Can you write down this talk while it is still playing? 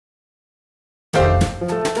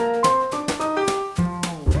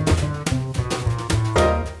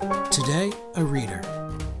Today, a reader.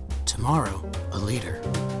 Tomorrow, a leader.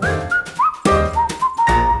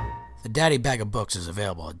 The Daddy Bag of Books is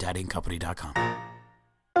available at daddyandcompany.com.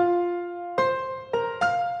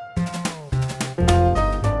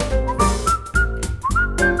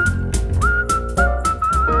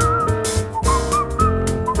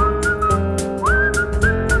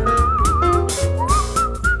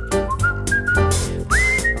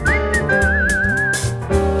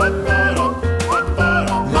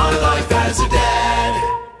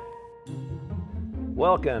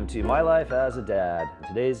 Welcome to My Life as a Dad.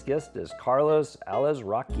 Today's guest is Carlos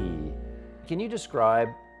Alazraqui. Can you describe,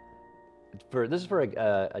 this is for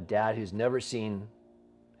a dad who's never seen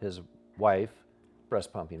his wife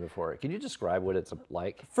breast pumping before. Can you describe what it's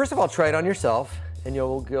like? First of all, try it on yourself and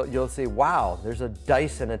you'll see, wow, there's a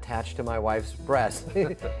Dyson attached to my wife's breast.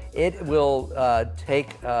 It will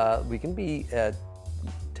we can be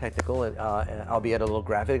technical, albeit a little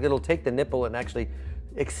graphic. It'll take the nipple and actually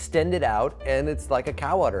extend it out, and it's like a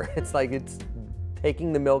cow udder. It's like it's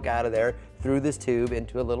taking the milk out of there through this tube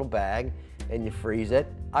into a little bag, and you freeze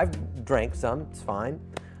it. I've drank some, it's fine.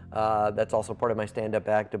 That's also part of my stand-up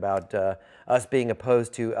act about us being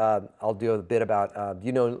opposed to, I'll do a bit about,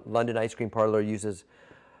 London Ice Cream Parlor uses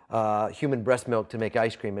human breast milk to make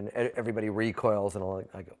ice cream, and everybody recoils, and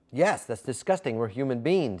I go, yes, that's disgusting, we're human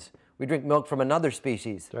beings. We drink milk from another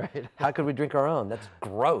species. Right. How could we drink our own? That's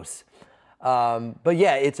gross. But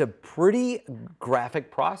yeah, it's a pretty graphic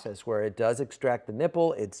process where it does extract the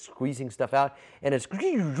nipple, it's squeezing stuff out, and it's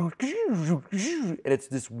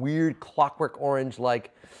this weird clockwork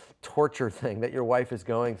orange-like torture thing that your wife is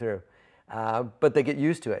going through. But they get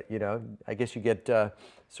used to it, you know. I guess you get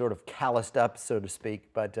sort of calloused up, so to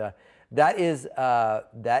speak. But that is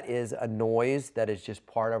a noise that is just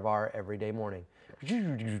part of our everyday morning.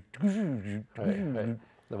 Right.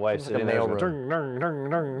 The wife's sitting there.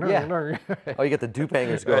 Yeah. Oh, you got the dupe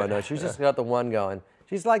hangers going. No, she's just got the one going.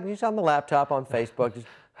 She's on the laptop on Facebook.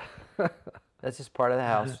 That's just part of the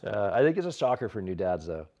house. I think it's a shocker for new dads,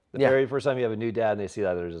 though. The very first time you have a new dad and they see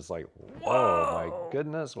that, they're just like, whoa, my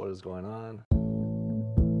goodness, what is going on?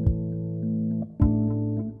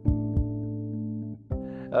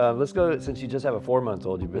 Let's go, since you just have a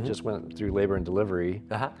 4-month-old, you just went through labor and delivery.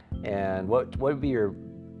 And what would be your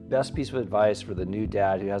best piece of advice for the new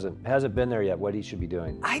dad who hasn't been there yet, what he should be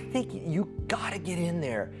doing? I think you gotta get in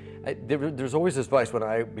there. There's always this advice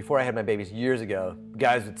before I had my babies years ago,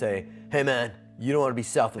 guys would say, hey man, you don't wanna be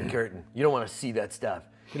south of the curtain. You don't wanna see that stuff.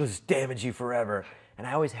 It'll just damage you forever. And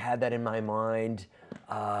I always had that in my mind,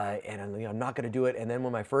 and I'm not gonna do it. And then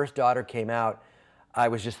when my first daughter came out, I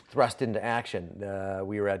was just thrust into action.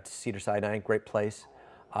 We were at Cedars-Sinai, great place,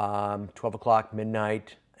 12 o'clock,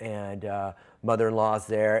 midnight, and mother-in-law's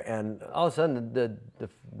there, and all of a sudden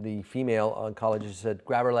the female oncologist said,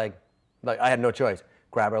 grab her leg. Like, I had no choice.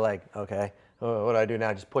 Grab her leg, okay. Oh, what do I do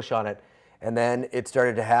now? Just push on it. And then it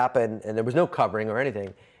started to happen, and there was no covering or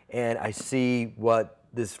anything. And I see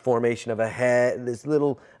this formation of a head,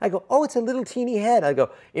 I go, oh, it's a little teeny head. I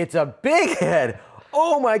go, it's a big head.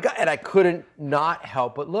 Oh my God. And I couldn't not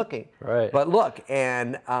help but looking. Right. But look,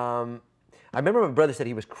 and I remember my brother said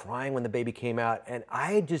he was crying when the baby came out, and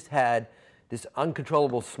I just had this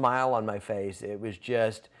uncontrollable smile on my face. It was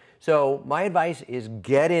just, so my advice is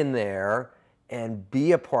get in there and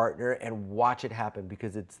be a partner and watch it happen,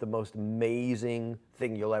 because it's the most amazing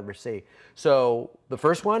thing you'll ever see. So the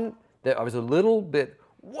first one, I was a little bit,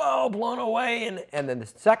 whoa, blown away. And then the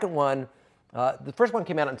second one, the first one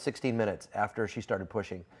came out in 16 minutes after she started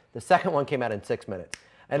pushing. The second one came out in 6 minutes.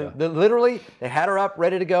 And literally, they had her up,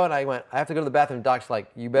 ready to go, and I went, I have to go to the bathroom. The doc's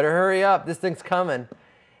like, you better hurry up, this thing's coming.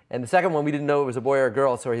 And the second one, we didn't know it was a boy or a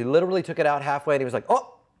girl, so he literally took it out halfway, and he was like,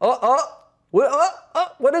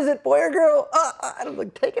 what is it, boy or girl? I was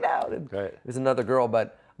like, take it out. And it was another girl,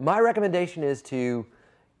 but my recommendation is to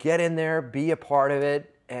get in there, be a part of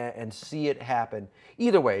it, and see it happen.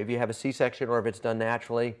 Either way, if you have a C-section or if it's done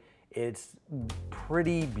naturally, it's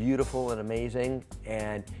pretty beautiful and amazing,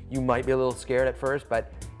 and you might be a little scared at first,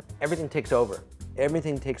 but everything takes over.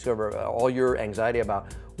 Everything takes over. All your anxiety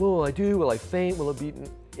about, what will I do? Will I faint? Will it be?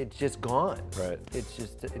 It's just gone. Right. It's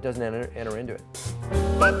just, it doesn't enter into it.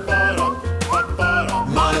 My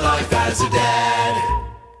life as a dad.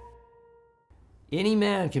 Any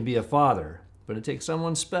man can be a father, but it takes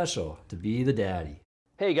someone special to be the daddy.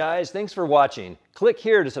 Hey guys, thanks for watching. Click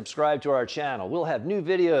here to subscribe to our channel. We'll have new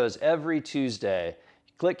videos every Tuesday.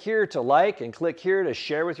 Click here to like and click here to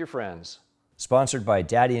share with your friends. Sponsored by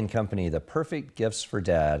Daddy and Company, the perfect gifts for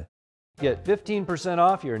dad. Get 15%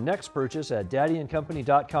 off your next purchase at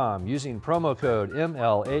daddyandcompany.com using promo code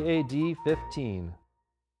MLAAD15.